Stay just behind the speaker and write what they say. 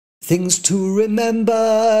Things to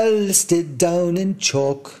remember listed down in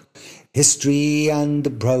chalk, history and the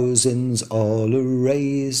browsings all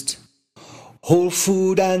erased. Whole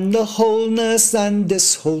food and the wholeness and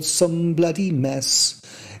this wholesome bloody mess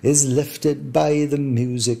is lifted by the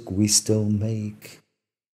music we still make.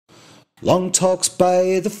 Long talks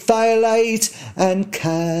by the firelight and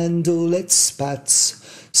candlelit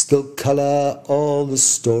spats still colour all the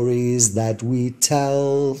stories that we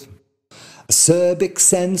tell. Ascerbic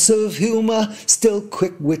sense of humour, still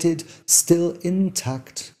quick-witted, still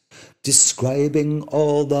intact, describing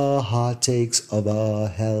all the heartaches of our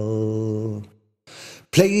hell.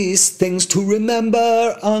 Place things to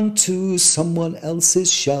remember onto someone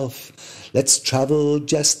else's shelf. Let's travel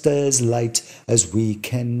just as light as we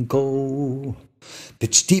can go.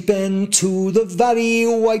 Pitch deep into the valley,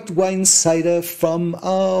 white wine cider from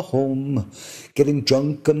our home, getting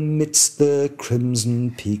drunk amidst the crimson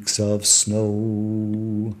peaks of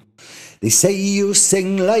snow. They say you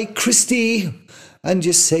sing like Christy, and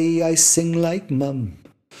you say I sing like Mum.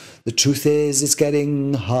 The truth is it's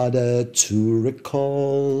getting harder to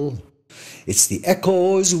recall. It's the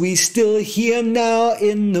echoes we still hear now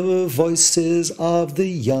in the voices of the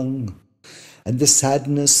young, and the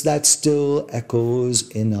sadness that still echoes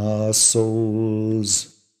in our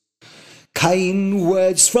souls. Kind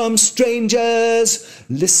words from strangers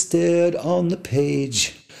listed on the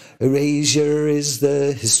page. Erasure is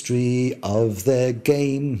the history of their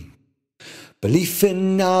game. Belief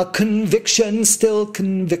in our conviction still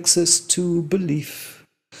convicts us to belief,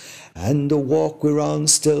 and the walk we're on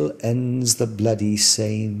still ends the bloody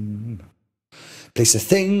same. Place the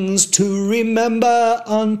things to remember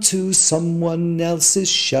onto someone else's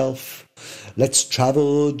shelf. Let's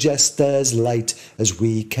travel just as light as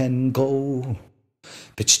we can go.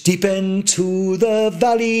 Pitch deep into the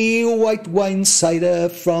valley, white wine cider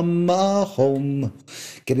from our home,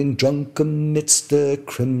 getting drunk amidst the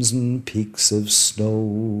crimson peaks of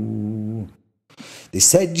snow. They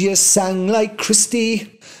said you sang like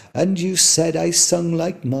Christy, and you said I sung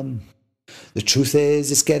like Mum. The truth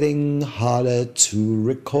is it's getting harder to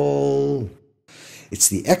recall. It's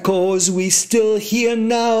the echoes we still hear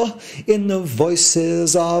now in the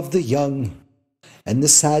voices of the young, and the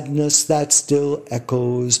sadness that still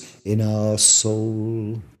echoes in our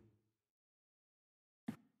soul.